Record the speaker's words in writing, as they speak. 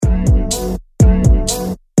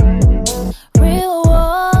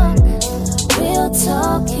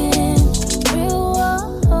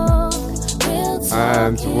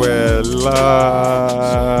We're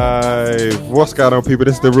live. What's going on, people?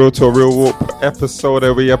 This is the Real Talk Real Walk episode,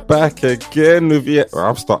 and we are back again with you.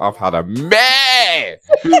 I've had a man,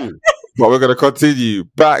 but we're gonna continue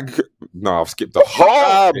back. No, I've skipped the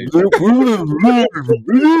whole.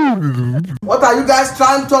 What are you guys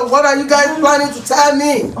trying to? What are you guys planning to tell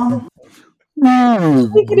me?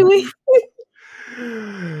 Take it away.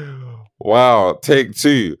 Wow, take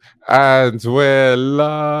two. And we're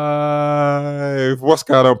live. What's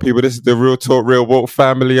going on, people? This is the Real Talk Real Walk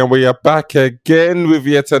family, and we are back again with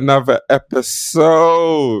yet another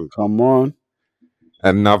episode. Come on.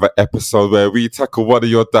 Another episode where we tackle one of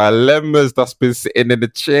your dilemmas that's been sitting in the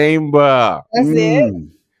chamber. That's it.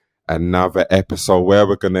 Another episode where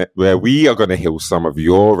we are gonna heal some of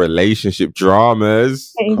your relationship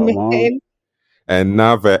dramas. Amen.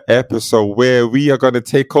 Another episode where we are going to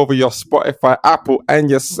take over your Spotify, Apple, and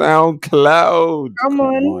your SoundCloud. Come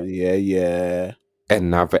on. Yeah.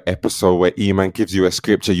 Another episode where Eman gives you a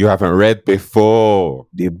scripture you haven't read before.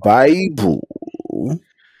 The Bible.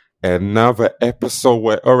 Another episode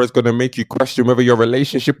where Aura's going to make you question whether your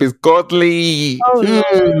relationship is godly. Oh,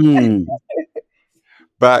 no.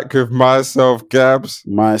 Back with myself, Gabs.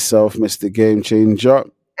 Myself, Mr. Game Changer.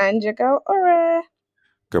 And your girl, Aura.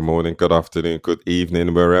 Good morning, good afternoon, good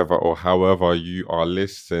evening, wherever or however you are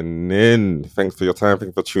listening. Thanks for your time.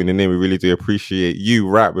 Thanks for tuning in. We really do appreciate you.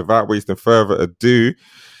 Right, without wasting further ado,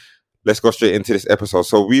 let's go straight into this episode.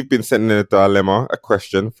 So we've been sending a dilemma, a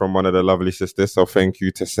question from one of the lovely sisters. So thank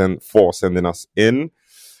you for sending us in.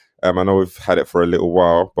 I know we've had it for a little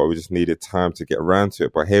while, but we just needed time to get around to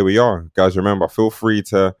it. But here we are. Guys, remember, feel free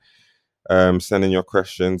to send in your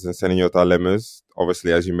questions and send in your dilemmas.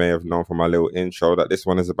 Obviously, as you may have known from my little intro, that this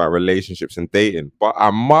one is about relationships and dating. But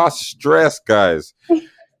I must stress, guys,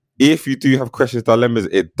 if you do have questions, dilemmas,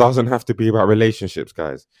 it doesn't have to be about relationships,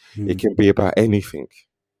 guys. It can be about anything.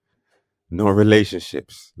 No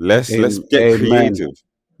relationships. Let's get creative.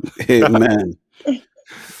 Amen.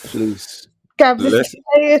 Please. Gabs is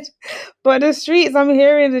tired, but the streets I'm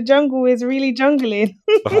hearing, the jungle is really jungling.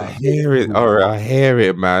 I hear it. All right, I hear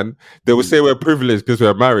it, man. They will say we're privileged because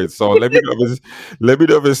we're married. So let me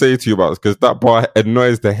never say to you about this, because that part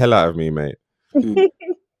annoys the hell out of me, mate.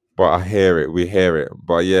 But I hear it. We hear it.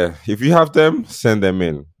 But yeah, if you have them, send them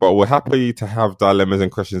in. But we're happy to have dilemmas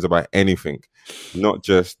and questions about anything, not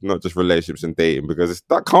just relationships and dating, because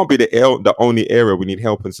that can't be the only area we need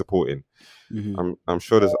help and support in. Mm-hmm. I'm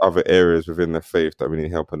sure there's other areas within the faith that we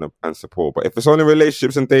need help and support. But if it's only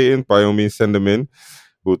relationships and dating, by all means, send them in.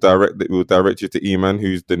 We'll direct you to Eman,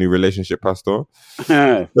 who's the new relationship pastor.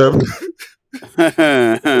 I'm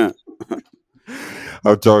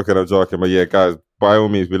joking. But yeah, guys, by all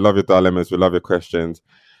means, we love your dilemmas, we love your questions,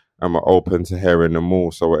 and we're open to hearing them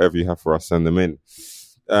all. So whatever you have for us, send them in.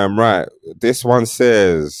 Right. This one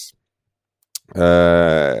says,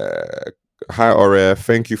 hi, Aurea.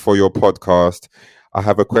 Thank you for your podcast. I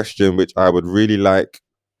have a question which I would really like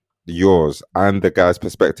yours and the guys'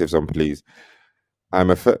 perspectives on, please.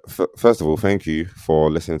 First of all, thank you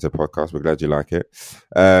for listening to the podcast. We're glad you like it.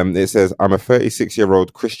 It says, I'm a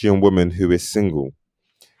 36-year-old Christian woman who is single.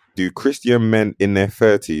 Do Christian men in their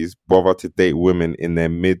 30s bother to date women in their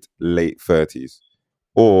mid-late 30s?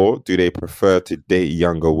 Or do they prefer to date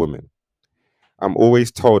younger women? I'm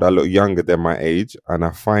always told I look younger than my age, and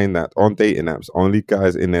I find that on dating apps, only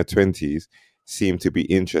guys in their 20s seem to be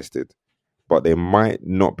interested, but they might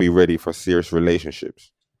not be ready for serious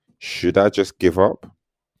relationships. Should I just give up?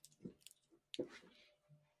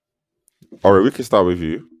 All right, we can start with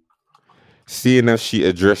you. Seeing as she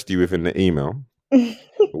addressed you within the email,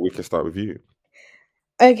 we can start with you.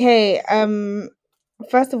 Okay.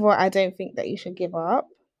 First of all, I don't think that you should give up.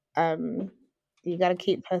 You got to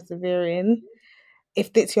keep persevering.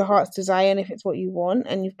 If it's your heart's desire and if it's what you want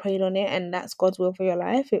and you've prayed on it and that's God's will for your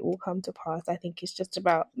life, it will come to pass. I think it's just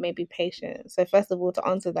about maybe patience. So first of all, to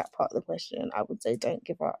answer that part of the question, I would say don't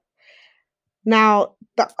give up. Now,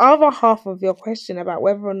 the other half of your question about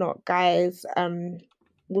whether or not guys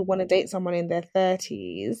would want to date someone in their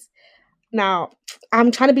 30s. Now, I'm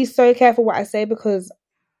trying to be so careful what I say because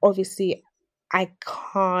obviously I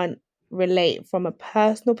can't relate from a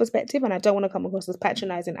personal perspective and I don't want to come across as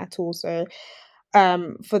patronizing at all. So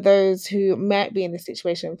for those who might be in this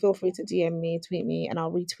situation, feel free to DM me, tweet me, and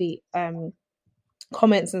I'll retweet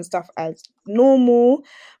comments and stuff as normal.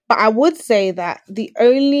 But I would say that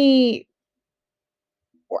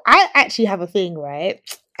I actually have a thing, right?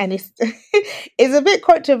 And it's it's a bit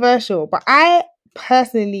controversial, but I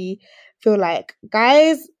personally feel like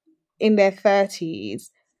guys in their 30s,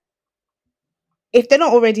 if they're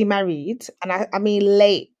not already married, and I mean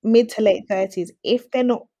mid to late 30s, if they're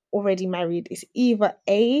not already married, it's either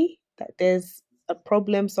A, that there's a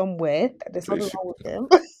problem somewhere, that there's something wrong with them.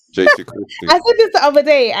 JC Christie. I said this the other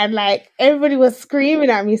day, and like everybody was screaming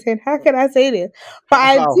at me saying, "How can I say this?" But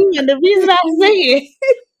I Wow. do, and the reason I say it,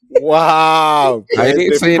 Wow. I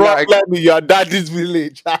ain't saying that. Problem in your daddy's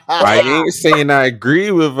village. I ain't saying I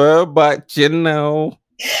agree with her, but you know.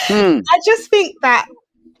 I just think that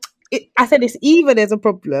I said it's either there's a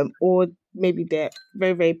problem or maybe they're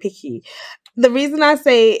very, very picky. The reason I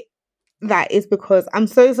say that is because I'm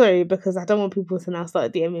so sorry, because I don't want people to now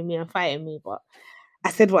start DMing me and fighting me, but I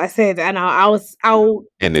said what I said, and I'll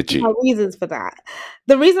Energy. have reasons for that.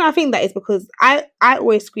 The reason I think that is because I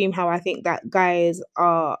always scream how I think that guys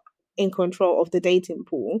are in control of the dating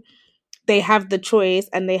pool. They have the choice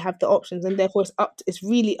and they have the options, and therefore it's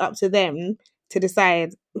really up to them to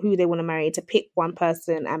decide who they want to marry, to pick one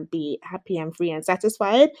person and be happy and free and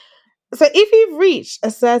satisfied. So if you've reached a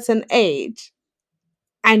certain age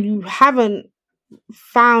and you haven't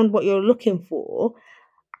found what you're looking for,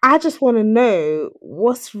 I just want to know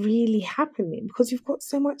what's really happening, because you've got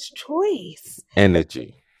so much choice.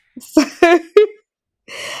 Energy. So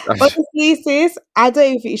honestly, sis, I don't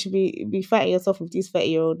even think you should be fighting yourself with these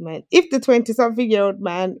 30-year-old men. If the 20-something-year-old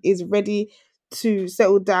man is ready to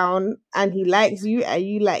settle down and he likes you and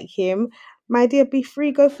you like him, my dear, be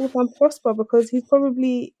free, go forth and prosper, because he's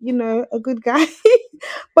probably, a good guy.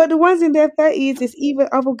 But the ones in their 30s, it's either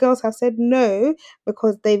other girls have said no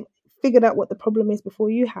because they've figured out what the problem is before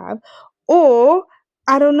you have, or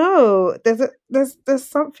I don't know, there's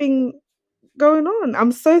something going on.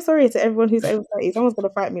 I'm so sorry to everyone who's over 30. Someone's gonna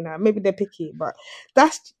fight me now. Maybe they're picky, but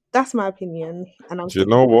that's my opinion. And Do you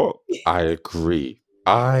know what? I agree.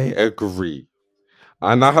 And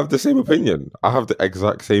I have the same opinion. I have the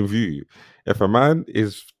exact same view. If a man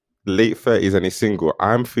is late 30s and he's single,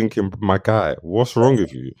 I'm thinking, my guy, what's wrong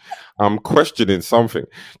with you? I'm questioning something.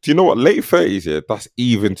 Do you know what? Late 30s, yeah, that's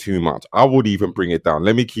even too much. I would even bring it down.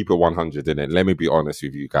 Let me keep it 100 in it. Let me be honest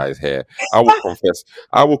with you guys here. I will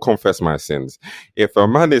confess my sins. If a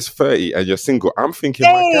man is 30 and you're single, I'm thinking,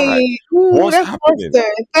 my guy, what's happening?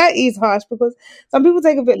 30 is harsh, because some people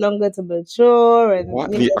take a bit longer to mature. And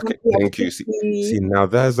okay, thank you. See, now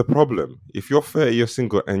there's the problem. If you're 30, you're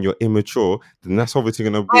single, and you're immature, then that's obviously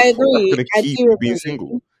going to be keep you being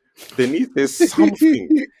single. There's something.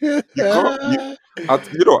 You can't.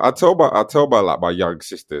 I tell my young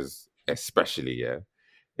sisters, especially, yeah.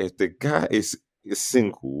 If the guy is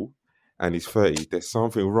single and he's 30, there's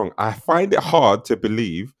something wrong. I find it hard to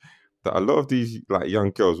believe that a lot of these young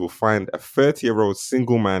girls will find a 30-year-old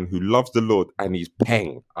single man who loves the Lord and he's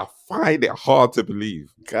paying. I find it hard to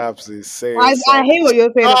believe. Gabs is saying I hate what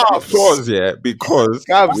you're saying. Because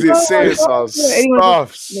Gabs is saying some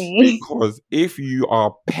stuff. Because if you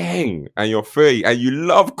are paying and you're 30 and you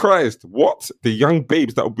love Christ, what? The young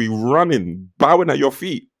babes that will be running, bowing at your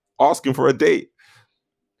feet, asking for a date.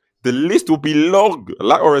 The list will be long.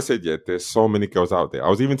 Like Ora said, yeah, there's so many girls out there. I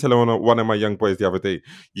was even telling one of my young boys the other day,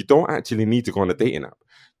 you don't actually need to go on a dating app.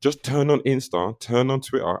 Just turn on Insta, turn on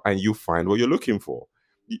Twitter, and you'll find what you're looking for.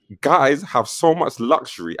 Guys have so much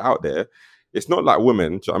luxury out there. It's not like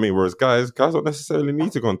women, do you know what I mean? Whereas guys don't necessarily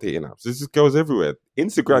need to go on dating apps. There's just girls everywhere.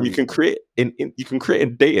 Instagram, you can create a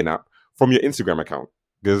dating app from your Instagram account.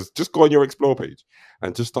 Because just go on your explore page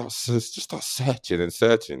and just start searching and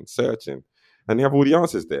searching. And you have all the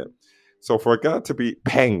answers there. So for a guy to be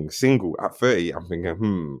single at 30, I'm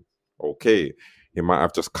thinking, okay, he might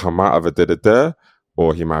have just come out of a da-da-da,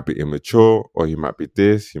 or he might be immature, or he might be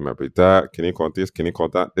this, he might be that. Can he call this? Can he call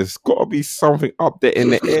that? There's got to be something up there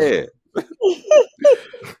in the air.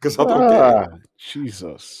 Because I don't get it.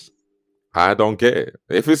 Jesus. I don't get it.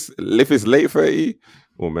 If it's late 30,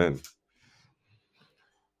 oh man.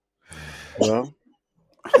 Well,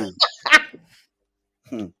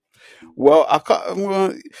 Well, I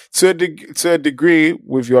can't, to a degree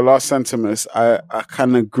with your last sentiments, I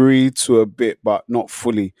can agree to a bit, but not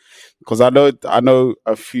fully, because I know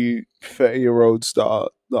a few 30-year-olds that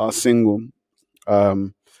are single,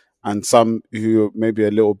 and some who are maybe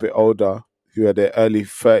a little bit older who are their early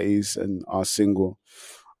 30s and are single.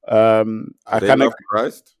 I kind of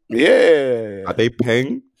Christ. Yeah. Are they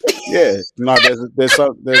paying? Yeah, no, there's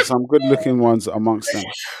some good looking ones amongst them.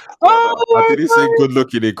 I didn't say good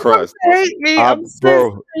looking in Christ. Hate me.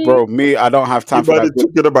 Bro, me, I don't have time for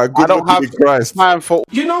that. I don't have Christ. Time for.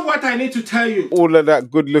 You know what I need to tell you? All of that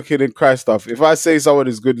good looking in Christ stuff. If I say someone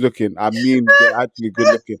is good looking, I mean they're actually good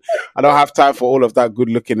looking. I don't have time for all of that good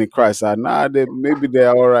looking in Christ. Maybe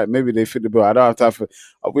they're all right. Maybe they fit the bill. I don't have time for.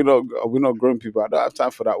 We're not grown people. I don't have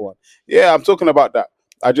time for that one. Yeah, I'm talking about that.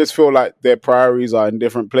 I just feel like their priorities are in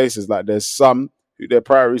different places. Like there's some their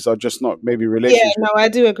priorities are just not maybe Yeah, relationships. no, I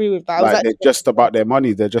do agree with that. I was Like they're actually just about their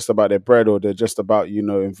money, they're just about their bread, or they're just about,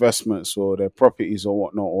 investments or their properties or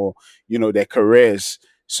whatnot, or, their careers.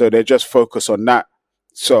 So they're just focused on that.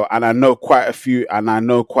 So, and I know quite a few, and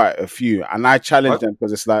I challenge them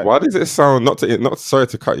because it's like, Why does it sound not sorry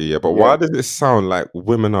to cut you, yeah, but why Yeah. does it sound like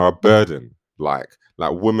women are a burden? Like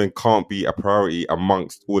women can't be a priority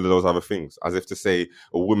amongst all of those other things, as if to say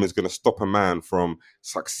a woman's going to stop a man from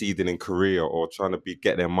succeeding in career or trying to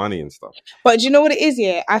get their money and stuff. But do you know what it is?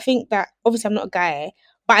 Yeah, I think that obviously I'm not a guy,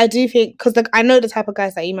 but I do think because I know the type of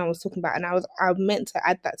guys that Iman was talking about, and I meant to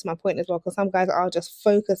add that to my point as well, because some guys are just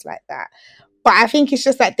focused like that. But I think it's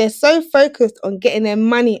just like they're so focused on getting their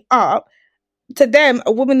money up. To them,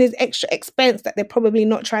 a woman is extra expense that they're probably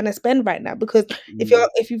not trying to spend right now. Because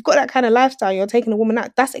if you've got that kind of lifestyle, you're taking a woman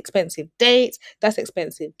out. That's expensive dates. That's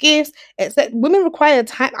expensive gifts. It's that women require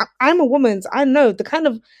time. I'm a woman, so I know the kind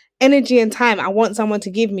of energy and time I want someone to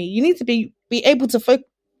give me. You need to be able to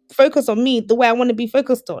focus on me the way I want to be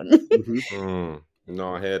focused on.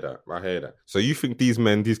 No, I hear that. So you think these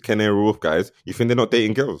men, these Canary Wolf guys, you think they're not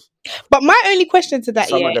dating girls? But my only question to that,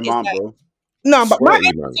 some yeah, of them is aren't, that, bro. no, but my Swear you,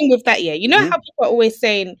 only man. thing with that, yeah, you know Mhm. how people are always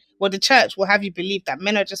saying, well, the church will have you believe that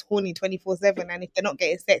men are just horny 24/7, and if they're not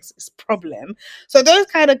getting sex, it's a problem. So those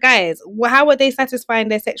kind of guys, how are they satisfying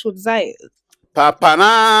their sexual desires?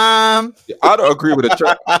 Papanam. I don't agree with the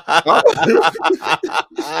church.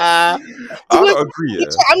 I don't agree. Yeah.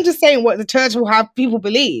 I'm just saying what the church will have people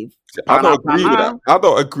believe. I don't agree with that. I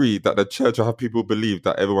don't agree that the church will have people believe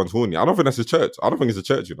that everyone's horny. I don't think that's a church. I don't think it's a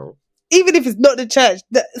church, Even if it's not the church,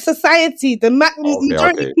 the society,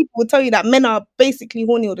 majority of people will tell you that men are basically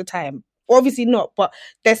horny all the time. Obviously not, but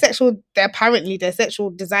their sexual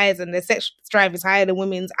desires and their sexual drive is higher than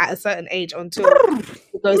women's at a certain age until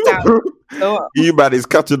it goes down. So what? You man is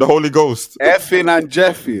catching the Holy Ghost. Effing and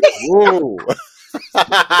Jeffy. Whoa.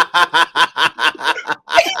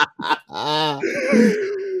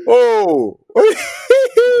 Oh.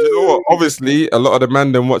 You know what? Obviously, a lot of the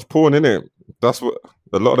man them watch porn, innit? That's what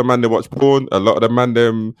a lot of the man them watch porn. A lot of the man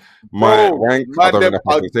them might Bro, wank. I don't know if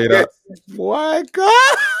I can say that. My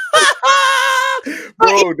God.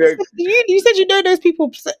 Bro, You said you know those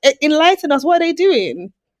people. Enlighten us. What are they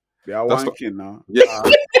doing? they are That's wanking now. Yeah.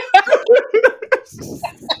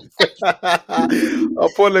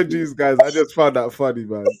 Apologies, guys. I just found that funny,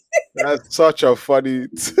 man. That's such a funny.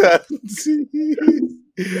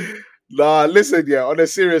 Nah, listen, yeah. On a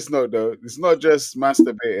serious note, though, it's not just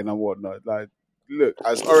masturbating and whatnot. Like, look,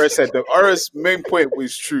 as Ora said, Ora's main point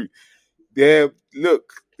was true.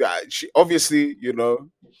 She obviously,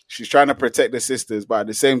 she's trying to protect the sisters, but at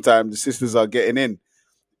the same time, the sisters are getting it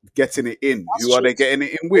in. That's Who are they true. getting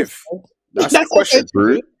it in with? That's the That's question. also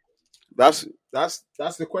true. That's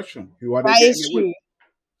the question. Who are they That getting is it with? true.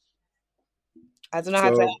 I don't know how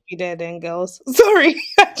to So- help you there, then, girls. Sorry,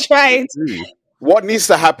 I tried. What needs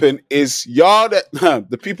to happen is y'all,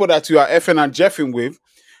 the people that you are effing and jeffing with,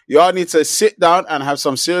 y'all need to sit down and have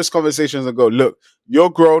some serious conversations and go, look, you're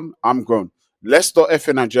grown, I'm grown. Let's stop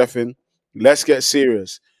effing and jeffing. Let's get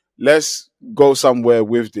serious. Let's go somewhere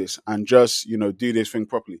with this and just, do this thing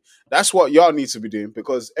properly. That's what y'all need to be doing,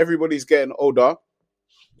 because everybody's getting older.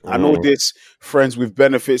 And all this friends with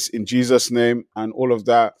benefits in Jesus' name and all of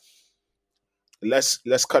that. Let's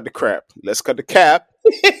cut the crap. Let's cut the cap.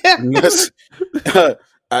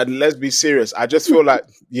 And let's be serious. I just feel like,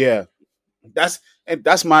 yeah, that's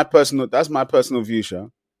my personal view, Sha.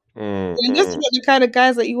 And this is what the kind of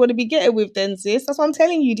guys that you want to be getting with, then, sis. That's what I'm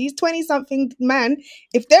telling you. These 20-something man,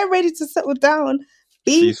 if they're ready to settle down,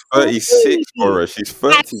 She's 36, Ora. She's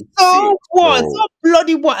 36. So what? bro. So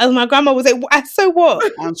bloody what? As my grandma would say, so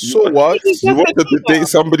what? And so what? You wanted to date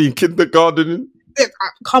somebody in kindergarten?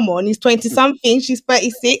 Come on, he's 20-something. She's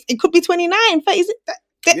 36. It could be 29, 36.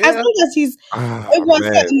 As Yeah. long as he's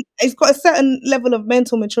he's got a certain level of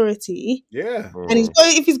mental maturity, Yeah. and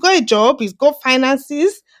if he's got a job, he's got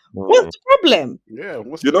finances. What's the problem? Yeah.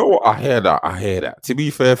 You know what? I hear that. To be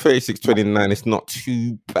fair, 36, 29, it's not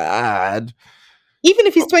too bad. Even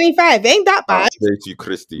if he's 25, it ain't that I'll bad. say to you,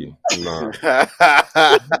 Christy. No.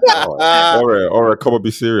 Ora, come on,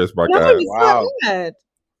 be serious, my No, guy. it's Wow. not bad.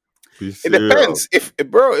 Be It serious. depends.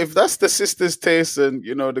 If that's the sister's taste and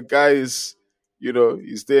the guy is,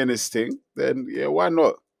 he's doing his thing, then yeah, why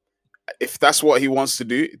not? If that's what he wants to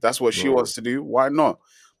do, if that's what she wants to do, why not?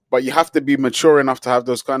 But you have to be mature enough to have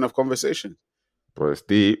those kind of conversations. Bro, it's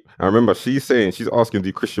deep. I remember she's asking,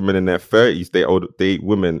 do Christian men in their 30s date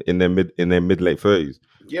women in their mid late 30s?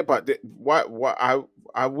 Yeah, but why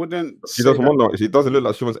I wouldn't. She say doesn't that. want. It doesn't look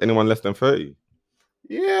like she wants anyone less than 30.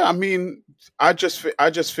 Yeah, I mean, I just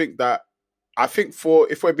think that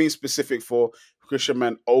if we're being specific for Christian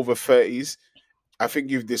men over 30s, I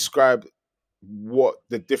think you've described what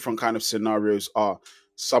the different kind of scenarios are.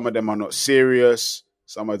 Some of them are not serious.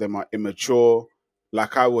 Some of them are immature.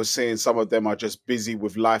 Like I was saying, some of them are just busy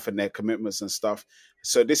with life and their commitments and stuff.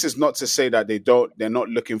 So this is not to say that they're not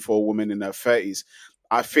looking for a woman in their 30s.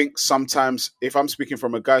 I think sometimes, if I'm speaking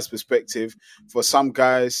from a guy's perspective, for some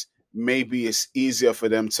guys, maybe it's easier for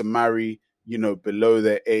them to marry, below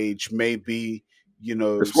their age. Maybe,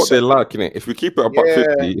 it's what they like, innit? If we keep it about 50,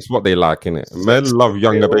 it's what they like, innit? Men love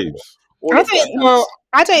younger babes. I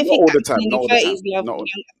don't think all that the time, in not all the the time, 30s love not all-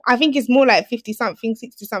 young. I think it's more like 50-something,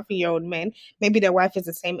 60-something-year-old men. Maybe their wife is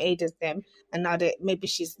the same age as them, and now that maybe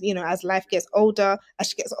she's, as life gets older, as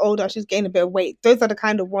she gets older, she's gaining a bit of weight. Those are the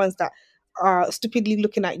kind of ones that are stupidly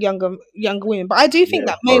looking at younger women. But I do think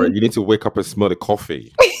that men, All right, you need to wake up and smell the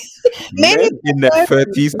coffee. men Men in their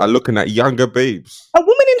 30s are looking at younger babes. a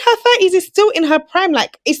woman in her 30s is still in her prime.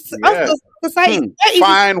 Like, it's us, the society. 30s is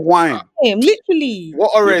Fine wine. prime, literally.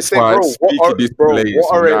 What Ore is saying, Fine, bro? speak to this What place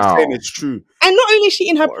Ore is now. saying is true. And not only is she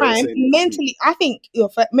in her What are you prime, saying? mentally, I think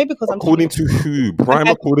maybe because I'm According to who? Prime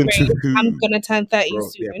according to who? I'm gonna turn 30 Bro,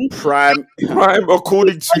 soon. Prime. Prime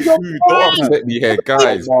according to You're who? prime. Don't upset me here,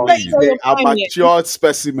 guys. Come on. Please. You're Are prime yet. matured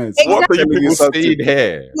specimens. Exactly. What are you I'm telling people something. saying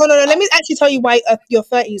here? No. Let me actually tell you why your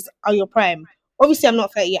 30s are your prime. Obviously, I'm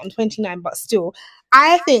not 30 yet. I'm 29, but still,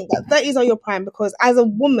 I think that 30s are your prime because as a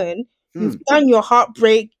woman, you've done your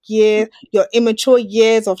heartbreak years, your immature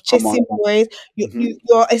years of chasing boys.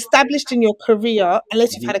 You're established in your career,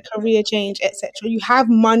 unless you've had a career change, etc. You have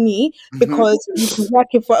money because you've been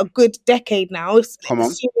working for a good decade now.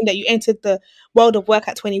 Assuming that you entered the world of work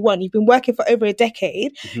at 21, you've been working for over a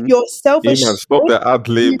decade. You're selfish. Man, stop the ad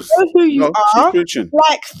You libs. know who you No, are. keep preaching.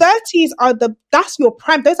 Like 30s are that's your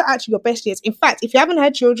prime. Those are actually your best years. In fact, if you haven't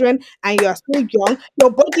had children and you're still young, your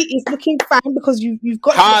body is looking fine because you've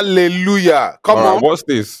got Hallelujah. Come All right, on. what's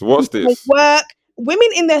this? What's to this? work. Women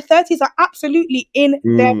in their 30s are absolutely in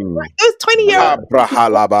their prime. Those 20-year-olds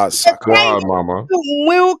Abrahalabasa. Wow, mama.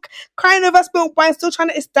 milk, crying over spilled wine, still trying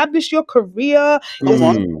to establish your career. Come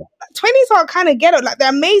on. 20s are kind of ghetto. Like, they're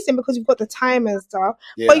amazing because you've got the time and stuff,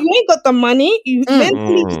 Yeah. but you ain't got the money. You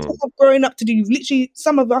mentally you still have growing up to do. You've literally,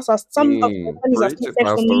 some of us are of our families are Preach still it, fresh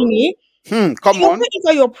from Pastor. uni. Come Your on. 30s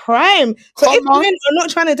are your prime. So Come if on. men are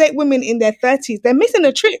not trying to date women in their 30s, they're missing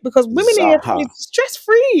a trick because women in their Zaha. 30s stress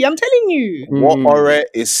free. I'm telling you. What Ore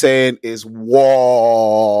is saying is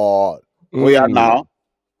what? Oh yeah, now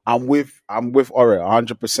I'm with Ore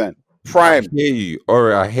 100%. Prime. I hear you. All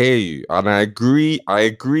right, I hear you. And I agree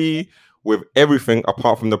with everything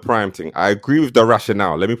apart from the prime thing. I agree with the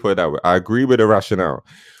rationale. Let me put it that way. I agree with the rationale.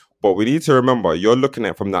 But we need to remember, you're looking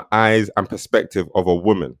at it from the eyes and perspective of a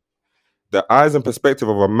woman. The eyes and perspective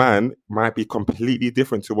of a man might be completely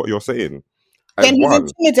different to what you're saying. Then he's one,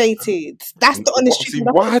 intimidated. That's the honest see, truth.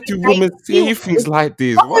 That's why what do I women say feel. things like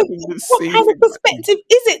this? What Why do women what say kind of things like this? perspective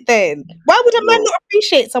is it then? Why would a man not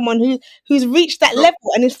appreciate someone who's reached that level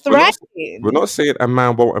and is thriving? We're not saying a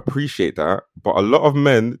man won't appreciate that, but a lot of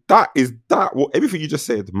men, everything you just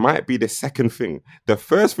said might be the second thing. The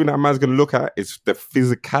first thing that man's going to look at is the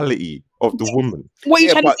physicality of the woman. What are you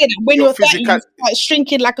Yeah, trying to but say? That when your you're 30, you physical- start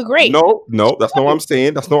shrinking like a grape? No, that's not what I'm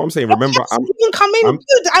saying. That's not what I'm saying. Remember, you can come in I'm-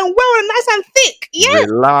 good and well and nice and thick. Yes.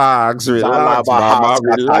 Relax, mama.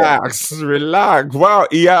 Relax. Wow,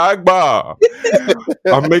 Iya Agba.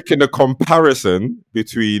 I'm making a comparison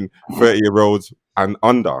between 30-year-olds and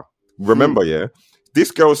under. Remember, yeah? This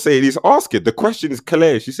girl saying, he's asking, the question is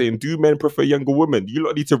clear. She's saying, do men prefer younger women? You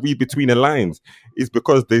don't need to read between the lines. It's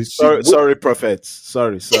because they Sorry, prophets.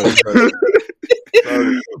 Sorry.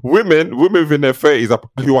 women within their 30s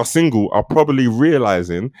who are single are probably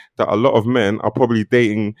realizing that a lot of men are probably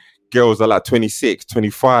dating girls that are like 26,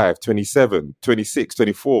 25, 27, 26,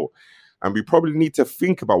 24. And we probably need to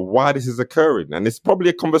think about why this is occurring. And it's probably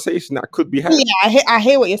a conversation that could be had. Yeah, I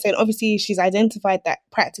hear what you're saying. Obviously, she's identified that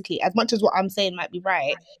practically, as much as what I'm saying might be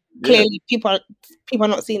right. Clearly, people are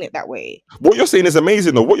not seeing it that way. What you're saying is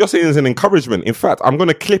amazing, though. What you're saying is an encouragement. In fact, I'm going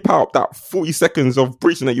to clip out that 40 seconds of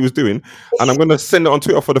preaching that you was doing, and I'm going to send it on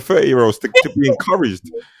Twitter for the 30-year-olds to be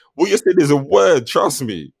encouraged. What you're saying is a word, trust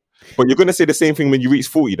me. But you're going to say the same thing when you reach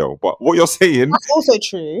 40, though. But what you're saying That's also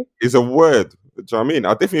true. is a word. Do you know what I mean?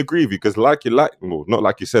 I definitely agree with you because not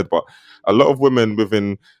like you said, but a lot of women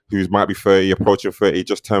who might be 30, approaching 30,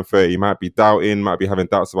 just turned 30, might be doubting, might be having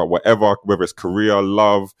doubts about whatever, whether it's career,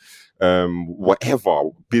 love, whatever,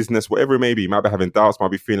 business, whatever it may be, might be having doubts, might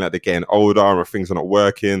be feeling like they're getting older and things are not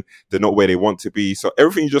working, they're not where they want to be. So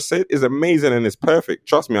everything you just said is amazing and it's perfect.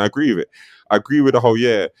 Trust me, I agree with it. I agree with the whole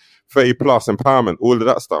 30 plus empowerment, all of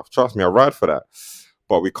that stuff. Trust me, I ride for that.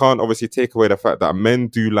 But we can't obviously take away the fact that men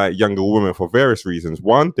do like younger women for various reasons.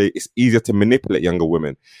 One, it's easier to manipulate younger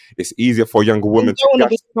women. It's easier for younger You women don't want to to.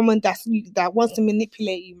 be someone that wants to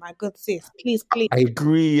manipulate you, my good sis. Please. I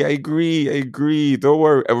agree. Don't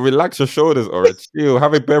worry. Relax your shoulders or chill.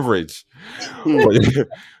 Have a beverage. But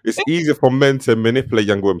it's easier for men to manipulate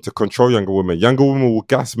younger women, to control younger women. Younger women will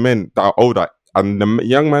gas men that are older, and the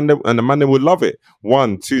young man and the man they will love it.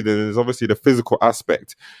 One, two. Then there's obviously the physical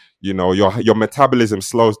aspect. You know, your metabolism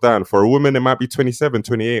slows down. For a woman, it might be 27,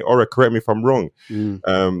 28, or correct me if I'm wrong.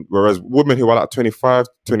 Whereas women who are like 25,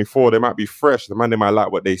 24, they might be fresh. The man, they might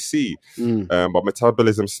like what they see. But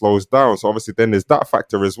metabolism slows down. So obviously then there's that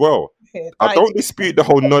factor as well. I don't dispute the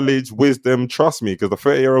whole knowledge, wisdom, trust me, because the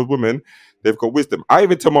 30-year-old women, they've got wisdom. I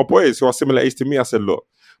even tell my boys who are similar age to me, I said, look,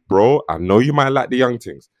 bro, I know you might like the young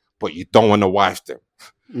things, but you don't want to wife them.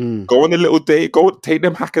 Go on a little date, go take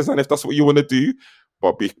them hackers, and if that's what you want to do,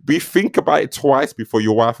 but be think about it twice before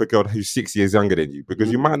you wife a girl who's 6 years younger than you,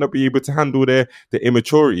 because you might not be able to handle the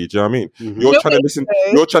immaturity. Do you know what I mean? You're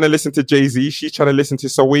trying to listen to Jay-Z, she's trying to listen to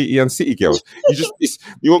Saweetie and City Girls.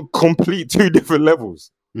 You're on complete two different levels.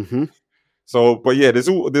 So, but yeah, there's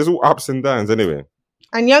all ups and downs anyway.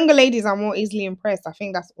 And younger ladies are more easily impressed. I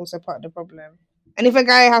think that's also part of the problem. And if a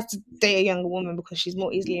guy has to date a younger woman because she's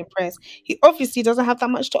more easily impressed, he obviously doesn't have that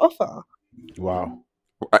much to offer. Wow.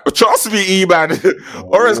 Trust me, E-Man.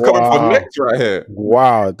 Oren's coming for next right here.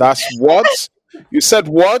 Wow, that's what? You said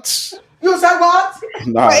what? You said what?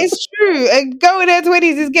 Nah. But it's true. A girl in her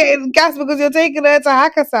 20s is getting gas because you're taking her to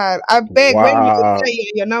Hakkasan. I beg, when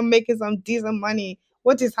you're now making some decent money.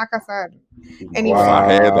 What is Hakkasan? Anyway.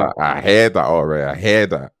 Wow. I hear that, Oren. I hear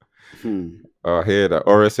that. I hear that.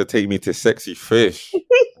 Oren said, take me to Sexy Fish.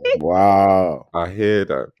 Wow. I hear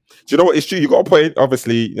that. Do you know what? It's true. You got a point.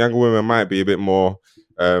 Obviously, younger women might be a bit more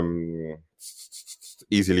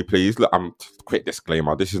easily pleased. Look, quick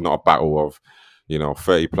disclaimer. This is not a battle of,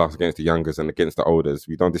 30 plus against the youngers and against the olders.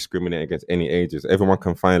 We don't discriminate against any ages. Everyone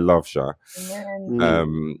can find love, Sha.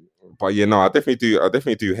 But I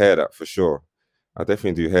definitely do hear that for sure. I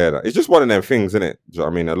definitely do hear that. It's just one of them things, isn't it? Do you know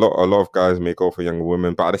what I mean? A lot of guys may go for younger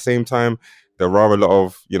women, but at the same time, there are a lot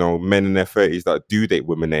of, men in their 30s that do date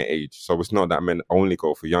women their age. So it's not that men only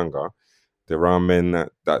go for younger. There are men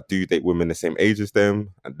that do date women the same age as them.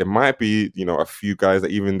 And there might be, a few guys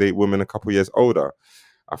that even date women a couple years older.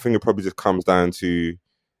 I think it probably just comes down to,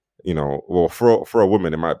 for a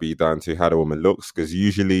woman, it might be down to how the woman looks. Because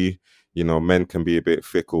usually, men can be a bit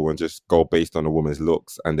fickle and just go based on a woman's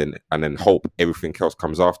looks and then hope everything else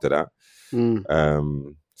comes after that.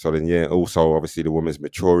 So then, also obviously the woman's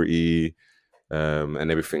maturity,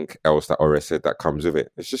 and everything else that Ora said that comes with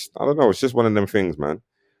it. It's just, I don't know, it's just one of them things, man.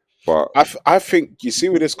 But I think, you see,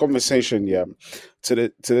 with this conversation,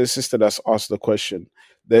 to the sister that's asked the question,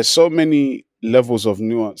 there's so many levels of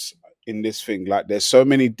nuance in this thing. Like, there's so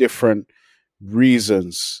many different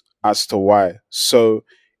reasons as to why. So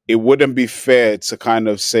it wouldn't be fair to kind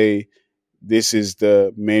of say this is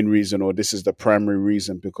the main reason or this is the primary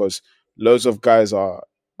reason, because loads of guys are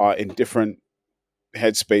in different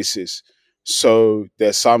headspaces. So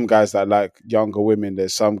there's some guys that like younger women.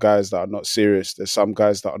 There's some guys that are not serious. There's some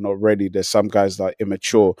guys that are not ready. There's some guys that are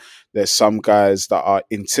immature. There's some guys that are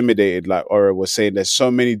intimidated, like Ora was saying. There's so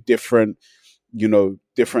many different,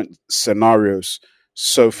 different scenarios.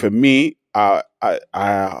 So for me, I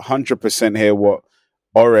 100% hear what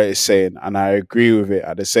Ora is saying, and I agree with it.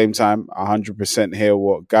 At the same time, 100% hear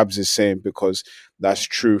what Gabs is saying, because that's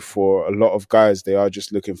true for a lot of guys. They are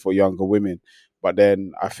just looking for younger women. But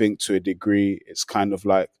then I think to a degree, it's kind of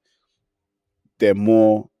like they're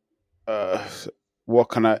more. There's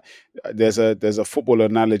a football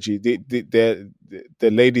analogy. The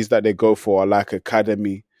ladies that they go for are like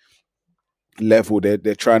academy level.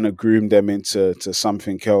 They're trying to groom them into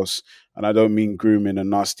something else, and I don't mean groom in a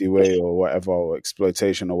nasty way or whatever, or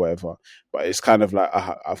exploitation or whatever. But it's kind of like,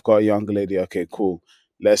 I've got a younger lady. Okay, cool.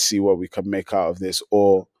 Let's see what we can make out of this.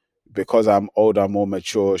 Or because I'm older, more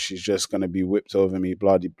mature, she's just going to be whipped over me,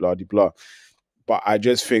 blah, blah, blah, blah. But I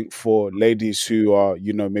just think for ladies who are,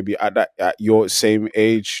 maybe at your same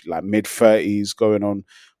age, like mid-30s, going on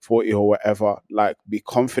 40 or whatever, like, be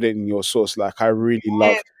confident in your source. Like, I really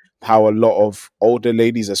love how a lot of older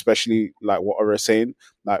ladies, especially like what I was saying,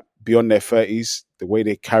 like beyond their 30s, the way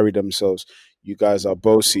they carry themselves. You guys are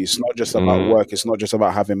bossy. It's not just about work. It's not just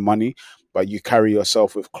about having money, but you carry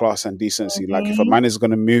yourself with class and decency. Like, if a man is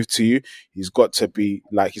going to move to you, he's got to be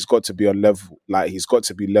on level. Like, he's got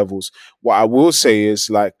to be levels. What I will say is,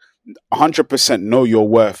 like, 100% know your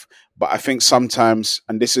worth. But I think sometimes,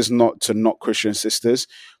 and this is not to knock Christian sisters,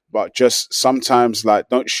 but just sometimes, like,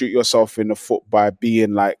 don't shoot yourself in the foot by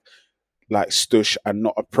being like like stush and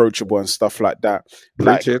not approachable and stuff like that.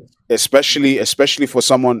 Like, Preach it. especially for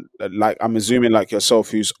someone like, I'm assuming like yourself,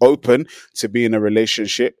 who's open to be in a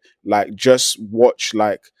relationship. Like, just watch,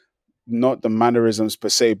 like, not the mannerisms per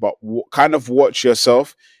se, but kind of watch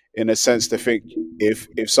yourself in a sense to think, if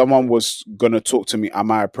someone was gonna talk to me,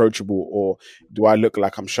 am I approachable, or do I look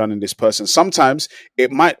like I'm shunning this person? Sometimes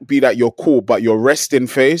it might be that you're cool, but your resting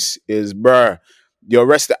face is bruh. Your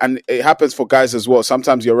rest, and it happens for guys as well.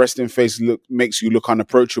 Sometimes your resting face makes you look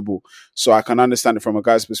unapproachable. So I can understand it from a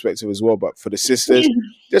guy's perspective as well. But for the sisters,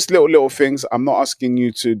 just little things. I'm not asking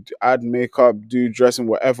you to add makeup, do dressing,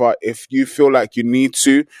 whatever. If you feel like you need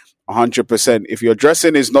to, 100%. If your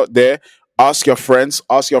dressing is not there, ask your friends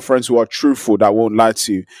who are truthful, that won't lie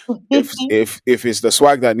to you. If it's the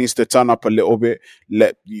swag that needs to turn up a little bit,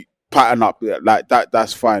 let you pattern up like that.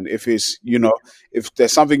 That's fine. If it's, if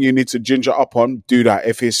there's something you need to ginger up on, do that.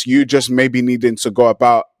 If it's you just maybe needing to go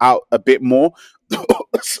out a bit more,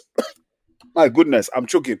 my goodness, I'm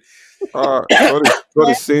choking. God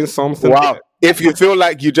is saying something. Wow. If you feel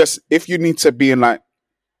like if you need to be in like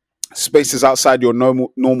spaces outside your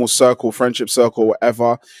normal circle, friendship circle,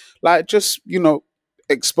 whatever, like, just,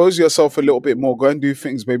 expose yourself a little bit more. Go and do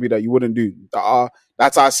things maybe that you wouldn't do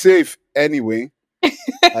that are safe anyway.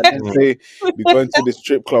 I didn't say be going to the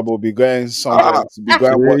strip club or be going somewhere to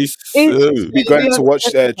be going to watch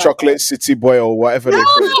Chocolate City Boy or whatever they say.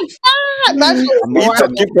 I'm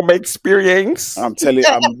talking from experience. I'm telling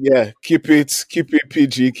keep it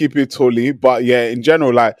PG, keep it holy. But yeah, in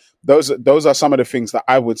general, like, those are some of the things that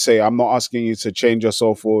I would say. I'm not asking you to change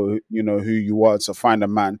yourself or who you are to find a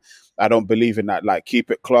man. I don't believe in that. Like, keep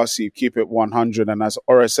it classy, keep it 100. And as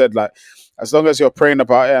Ora said, like, as long as you're praying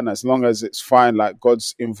about it and as long as it's fine, like,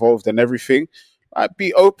 God's involved in everything, like,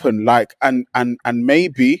 be open. Like, and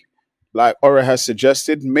maybe, like Ora has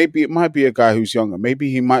suggested, maybe it might be a guy who's younger. Maybe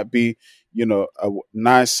he might be, a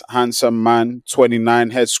nice, handsome man, 29,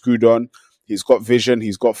 head screwed on. He's got vision.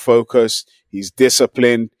 He's got focus. He's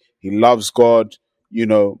disciplined. He loves God.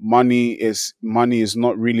 Money is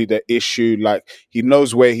not really the issue. Like, he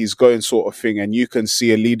knows where he's going, sort of thing. And you can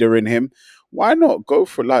see a leader in him. Why not go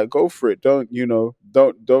for it? Don't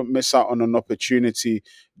miss out on an opportunity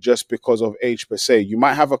just because of age per se. You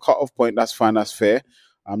might have a cutoff point. That's fine. That's fair.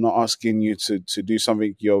 I'm not asking you to do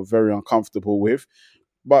something you're very uncomfortable with.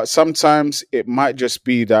 But sometimes it might just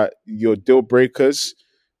be that your deal breakers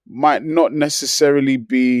might not necessarily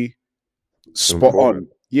be spot on.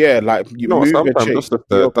 Yeah, like, sometimes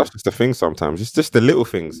that's just the thing. Sometimes it's just the little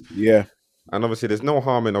things. Yeah, and obviously there's no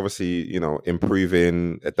harm in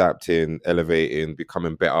improving, adapting, elevating,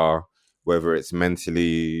 becoming better, whether it's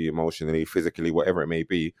mentally, emotionally, physically, whatever it may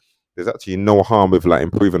be. There's actually no harm with like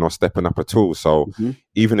improving or stepping up at all. So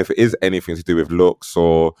even if it is anything to do with looks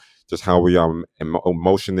or just how we are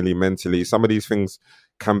emotionally, mentally, some of these things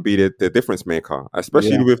can be the difference maker.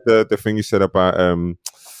 Especially with the thing you said about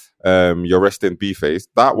your resting B face.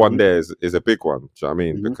 That one there is a big one. Do you know what I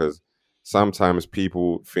mean? Because sometimes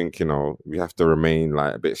people think, we have to remain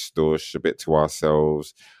like a bit stush, a bit to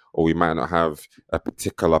ourselves, or we might not have a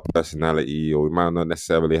particular personality, or we might not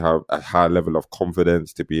necessarily have a high level of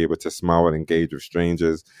confidence to be able to smile and engage with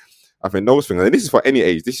strangers. I think those things, and this is for any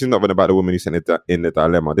age. This is not even about the woman who's in the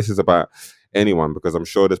dilemma. This is about anyone, because I'm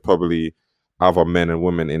sure there's probably other men and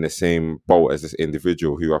women in the same boat as this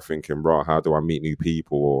individual who are thinking, bro, how do I meet new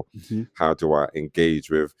people, or how do I engage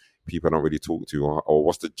with people I don't really talk to, or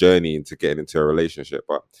what's the journey into getting into a relationship?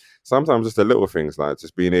 But sometimes just the little things, like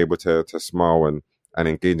just being able to smile and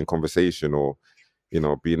engage in conversation, or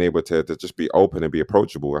being able to just be open and be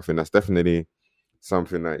approachable. I think that's definitely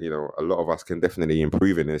something that a lot of us can definitely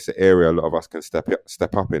improve in. It's an area a lot of us can step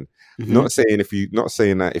up in. Not saying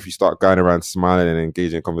that if you start going around smiling and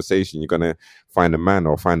engaging in conversation, you're gonna find a man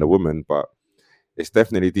or find a woman, but it's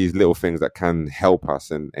definitely these little things that can help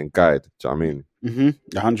us and guide. Do you know what I mean?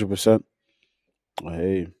 100%.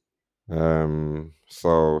 Hey.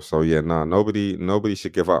 So yeah, nobody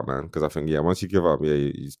should give up, man. Because I think once you give up,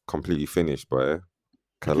 you're completely finished. But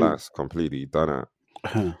collapse, completely done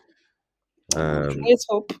it. There's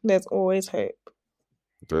hope. There's always hope.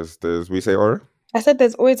 There's we say, Ora? I said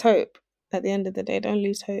there's always hope. At the end of the day, don't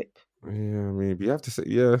lose hope. Yeah, I mean, we have to say,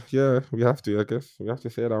 we have to. I guess we have to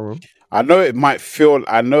say that one. I know it might feel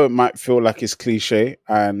like it's cliche,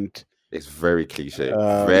 and it's very cliche,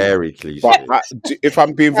 very cliche. But if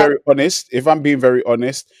I'm being very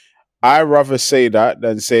honest, I rather say that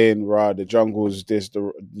than saying, "Rah, the jungle's this,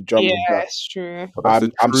 the jungle's that." Yeah, it's true. But that's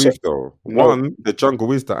the truth, though. One, the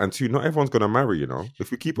jungle is that, and two, not everyone's gonna marry. If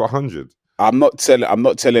we keep 100, I'm not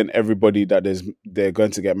telling everybody that they're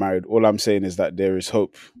going to get married. All I'm saying is that there is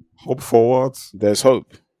hope. Hope for what? There's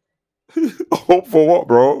hope. Hope for what,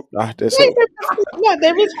 bro? There's No, hope.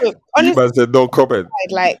 there is hope. You Honestly, man said no comment.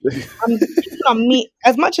 like people are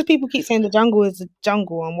as much as people keep saying the jungle is the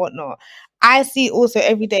jungle and whatnot, I see also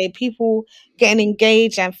every day people getting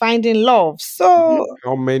engaged and finding love. So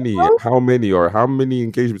How many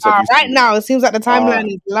engagements have you right seen? now it seems like the timeline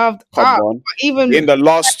is loved Come up. on. Even In the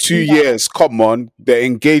last 2 years, come on, the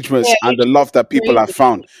engagements Yeah, and the love that people have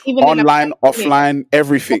found even in the online, pandemic. offline,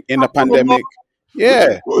 everything in the pandemic.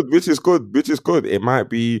 Yeah, Which is good. It might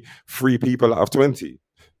be 3 people out of 20.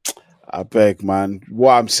 I beg, man.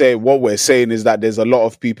 What we're saying is that there's a lot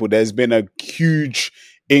of people. There's been a huge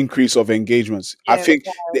increase of engagements. I Yeah, think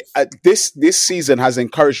this season has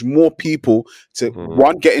encouraged more people to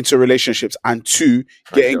one, get into relationships, and two,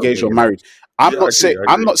 get engaged or married. I'm not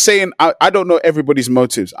saying I don't know everybody's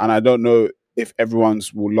motives, and I don't know if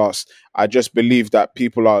everyone's will last. I just believe that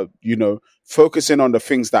people are, focusing on the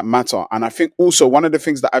things that matter. And I think also one of the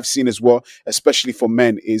things that I've seen as well, especially for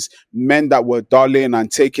men, is men that were darling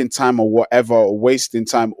and taking time or whatever, or wasting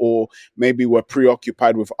time, or maybe were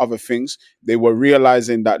preoccupied with other things. They were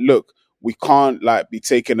realizing that, look, we can't be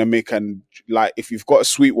taking a mick, and if you've got a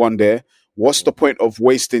sweet one there, what's the point of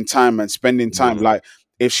wasting time and spending time?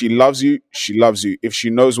 If she loves you, she loves you. If she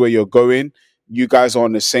knows where you're going, you guys are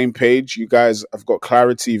on the same page. You guys have got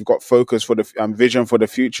clarity. You've got focus for the vision for the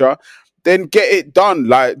future. Then get it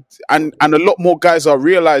done. And a lot more guys are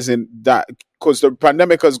realizing that, because the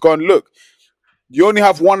pandemic has gone, look, you only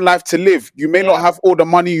have one life to live. You may not have all the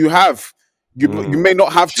money you have. You may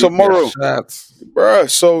not have tomorrow. Bruh,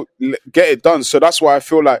 so get it done. So that's why I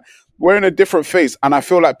feel like we're in a different phase. And I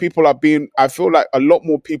feel like I feel like a lot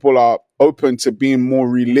more people are open to being more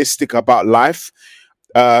realistic about life.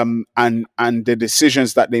 And the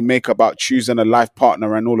decisions that they make about choosing a life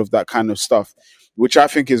partner and all of that kind of stuff, which I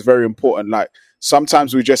think is very important.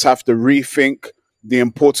 Sometimes we just have to rethink the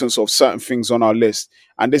importance of certain things on our list.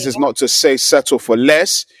 And this is not to say settle for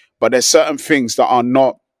less, but there's certain things that are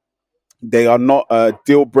not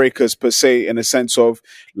deal breakers per se, in a sense of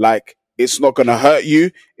it's not going to hurt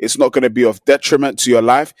you. It's not going to be of detriment to your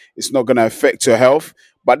life. It's not going to affect your health.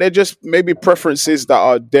 But they're just maybe preferences that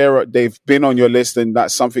are there. They've been on your list, and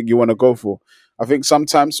that's something you want to go for. I think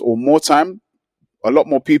sometimes, or more time, a lot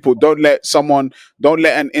more people don't let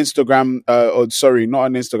an Instagram, not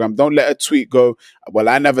an Instagram, don't let a tweet go, well,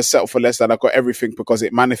 I never settled for less than I got everything because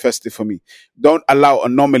it manifested for me. Don't allow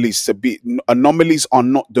anomalies are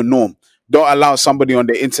not the norm. Don't allow somebody on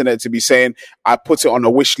the internet to be saying, I put it on a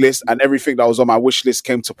wish list and everything that was on my wish list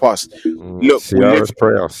came to pass. Look, Ciara's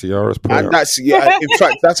prayer. And that's, in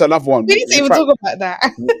fact, that's another one. We didn't even talk about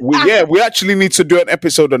that. we actually need to do an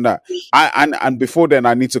episode on that. And before then,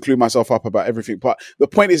 I need to clue myself up about everything. But the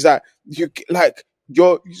point is that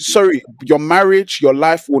your marriage, your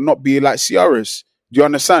life will not be like Ciara's. Do you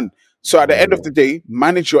understand? So at the end of the day,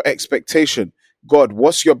 manage your expectation. God,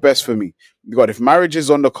 what's your best for me? God, if marriage is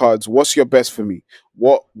on the cards, what's your best for me?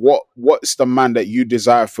 What's the man that you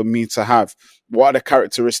desire for me to have? What are the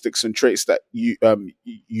characteristics and traits that you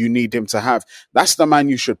need him to have? That's the man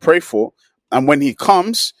you should pray for. And when he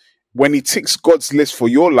comes, when he ticks God's list for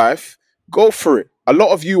your life, go for it. A lot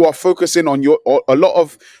of you are focusing on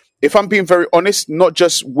if I'm being very honest, not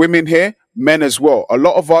just women here, men as well. A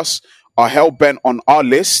lot of us are hell-bent on our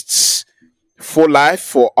lists for life,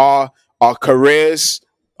 for our careers,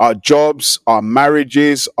 our jobs, our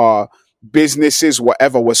marriages, our businesses,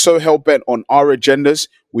 whatever. We're so hell-bent on our agendas,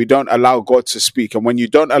 we don't allow God to speak. And when you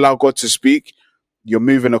don't allow God to speak, you're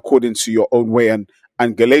moving according to your own way. And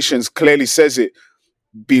Galatians clearly says it,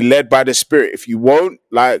 be led by the Spirit. If you won't,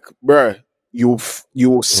 you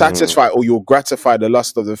will satisfy or you'll gratify the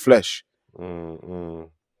lust of the flesh.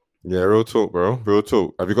 Yeah, real talk, bro. Real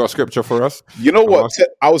talk. Have you got a scripture for us? You know what?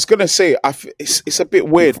 I was going to say, it's a bit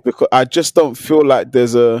weird because I just don't feel like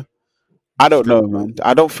there's I don't know, man.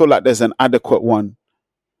 I don't feel like there's an adequate one.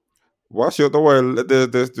 Whilst you're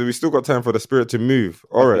we still got time for the Spirit to move.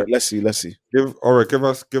 All right. Let's see. Give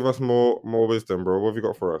us more wisdom, bro. What have you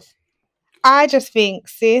got for us? I just think,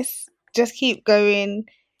 sis, just keep going.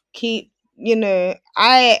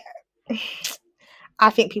 I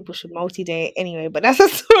think people should multi-date anyway, but that's a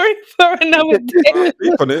story for another day.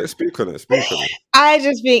 Speak on it. I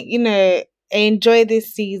just think, enjoy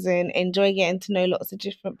this season, enjoy getting to know lots of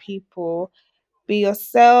different people, be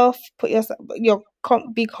yourself,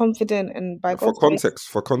 be confident, and by for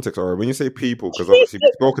context, all right. When you say people, because obviously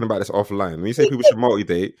we've spoken about this offline. When you say people should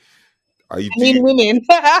multi-date, women.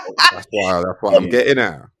 That's what I'm getting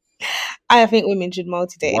at. I think women should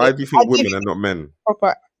multi-date. Why do you think women are not men?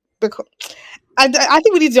 Proper, because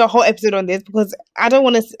think we need to do a whole episode on this because I don't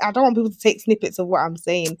want people to take snippets of what I'm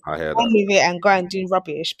saying, I hear run that. with it, and go and do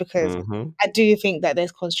rubbish because Mm-hmm. I do think that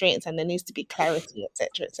there's constraints and there needs to be clarity,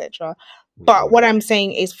 etc., etc. But what I'm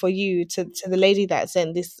saying is for you to the lady that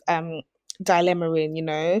sent this dilemma in, you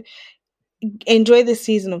know, enjoy this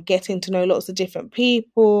season of getting to know lots of different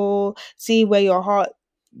people, see where your heart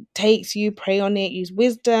takes you, pray on it, use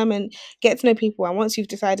wisdom, and get to know people. And once you've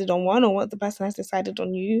decided on one, or once the person has decided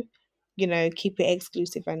on you, you know, keep it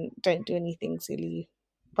exclusive and don't do anything silly.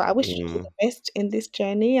 But I wish you all the best in this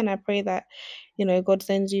journey, and I pray that, you know, God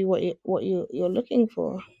sends you what you're looking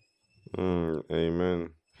for. Amen.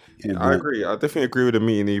 I agree. I definitely agree with the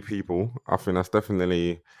meeting new people. I think that's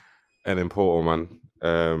definitely an important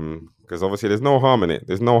one. Because obviously there's no harm in it.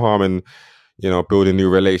 There's no harm in, you know, building new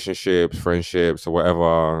relationships, friendships, or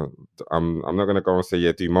whatever. I'm not gonna go and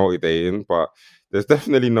say do multi-dating, but there's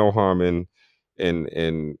definitely no harm in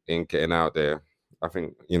getting out there. I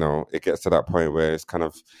think, you know, it gets to that point where it's kind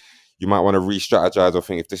of, you might want to re-strategize or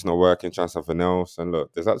think, if this not working, try something else. And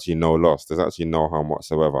look, there's actually no loss. There's actually no harm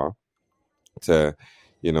whatsoever to,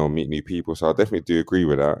 you know, meet new people. So I definitely do agree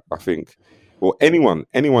with that. I think, well, anyone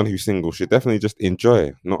who's single should definitely just enjoy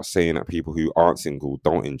it. Not saying that people who aren't single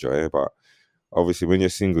don't enjoy it, but obviously when you're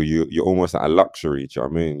single, you're almost at a luxury. Do you know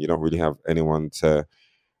what I mean? You don't really have anyone to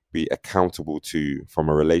be accountable to from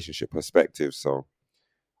a relationship perspective. So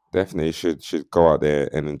definitely should go out there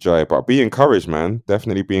and enjoy it. But be encouraged, man.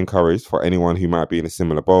 Definitely be encouraged for anyone who might be in a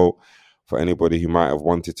similar boat, for anybody who might have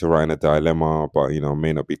wanted to write in a dilemma, but, you know,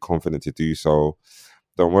 may not be confident to do so.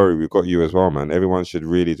 Don't worry, we've got you as well, man. Everyone should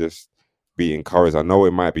really just be encouraged. I know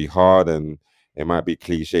it might be hard and it might be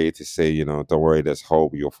cliche to say, you know, don't worry, there's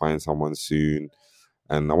hope, you'll find someone soon.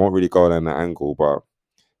 And I won't really go down that angle, but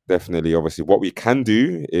definitely, obviously, what we can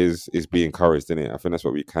do is be encouraged, innit? I think that's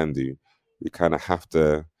what we can do. We kind of have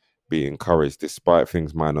to be encouraged, despite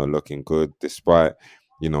things might not looking good, despite,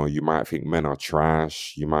 you know, you might think men are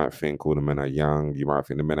trash, you might think all the men are young, you might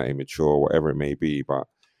think the men are immature, whatever it may be, but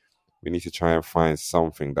we need to try and find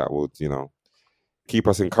something that would, you know, keep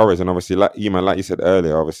us encouraged. And obviously, like Iman, like you said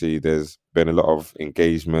earlier, obviously there's been a lot of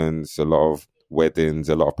engagements, a lot of weddings,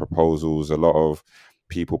 a lot of proposals, a lot of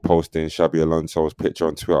people posting Xabi Alonso's picture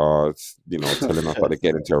on Twitter, you know, telling us that they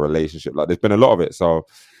get into a relationship. Like, there's been a lot of it. So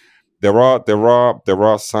there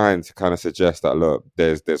are signs to kind of suggest that, look,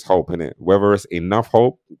 there's hope in it. Whether it's enough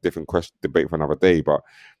hope, different question, debate for another day, but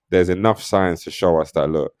there's enough signs to show us that,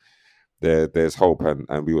 look, there's hope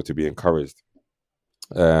and we ought to be encouraged.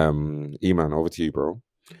 Iman, over to you, bro.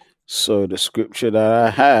 So the scripture that I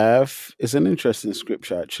have is an interesting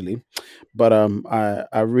scripture, actually, but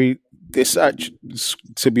I read this. Actually,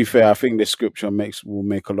 to be fair, I think this scripture will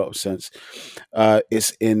make a lot of sense.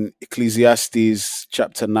 It's in Ecclesiastes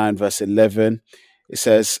chapter 9, verse 11. It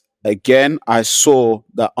says, "Again, I saw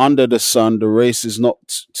that under the sun, the race is not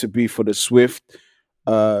to be for the swift.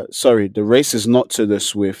 The race is not to the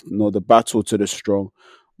swift, nor the battle to the strong,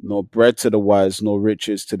 nor bread to the wise, nor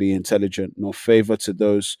riches to the intelligent, nor favor to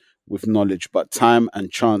those with knowledge, but time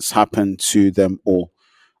and chance happen to them all."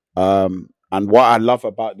 And what I love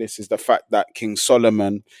about this is the fact that King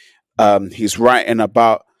Solomon, he's writing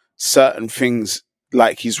about certain things,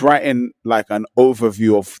 like he's writing like an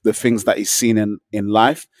overview of the things that he's seen in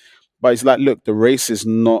life. But it's like, look, the race is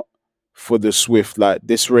not for the swift. Like,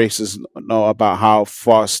 this race is not about how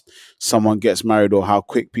fast someone gets married or how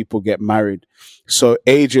quick people get married. So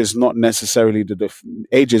age is not necessarily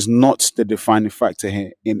age is not the defining factor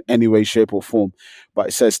here in any way, shape, or form. But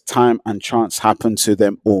it says time and chance happen to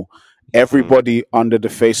them all. Everybody under the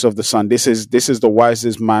face of the sun. This is the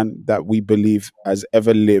wisest man that we believe has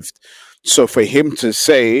ever lived. So for him to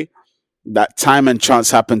say that time and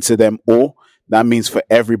chance happen to them all, that means for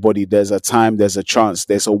everybody, there's a time, there's a chance,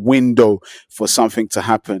 there's a window for something to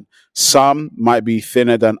happen. Some might be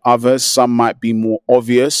thinner than others. Some might be more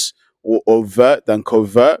obvious or overt than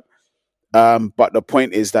covert. But the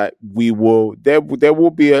point is that there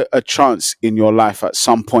will be a chance in your life at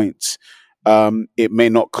some point. It may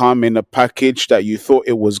not come in a package that you thought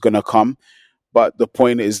it was going to come, but the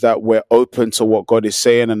point is that we're open to what God is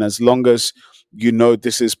saying. And as long as you know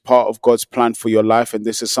this is part of God's plan for your life and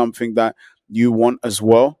this is something that you want as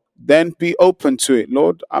well, then be open to it.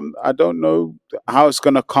 Lord, I don't know how it's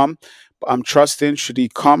going to come, but I'm trusting. Should he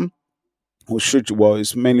come? Or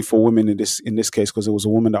it's mainly for women in this case, because it was a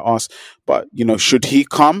woman that asked, but, you know, should he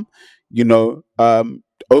come, you know,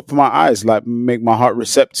 open my eyes, like make my heart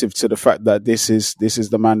receptive to the fact that this is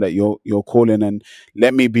the man that you're calling, and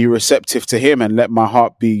let me be receptive to him, and let my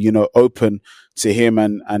heart be, you know, open to him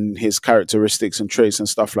and his characteristics and traits and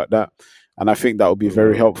stuff like that. And I think that would be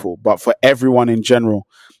very helpful. But for everyone in general,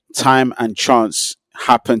 time and chance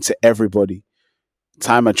happen to everybody.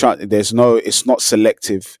 Time and chance, it's not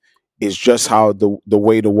selective. It's just how the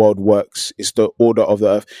way the world works. It's the order of the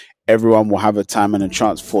earth. Everyone will have a time and a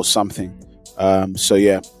chance for something. So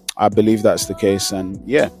yeah, I believe that's the case, and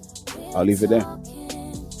yeah, I'll leave it there.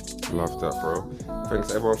 Love that, bro.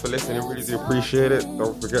 Thanks everyone for listening. Really do appreciate it.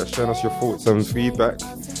 Don't forget to share us your thoughts and feedback.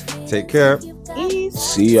 Take care. Peace.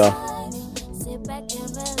 See ya. Sit back and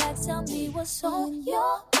relax, tell me what's on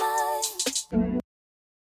your mind.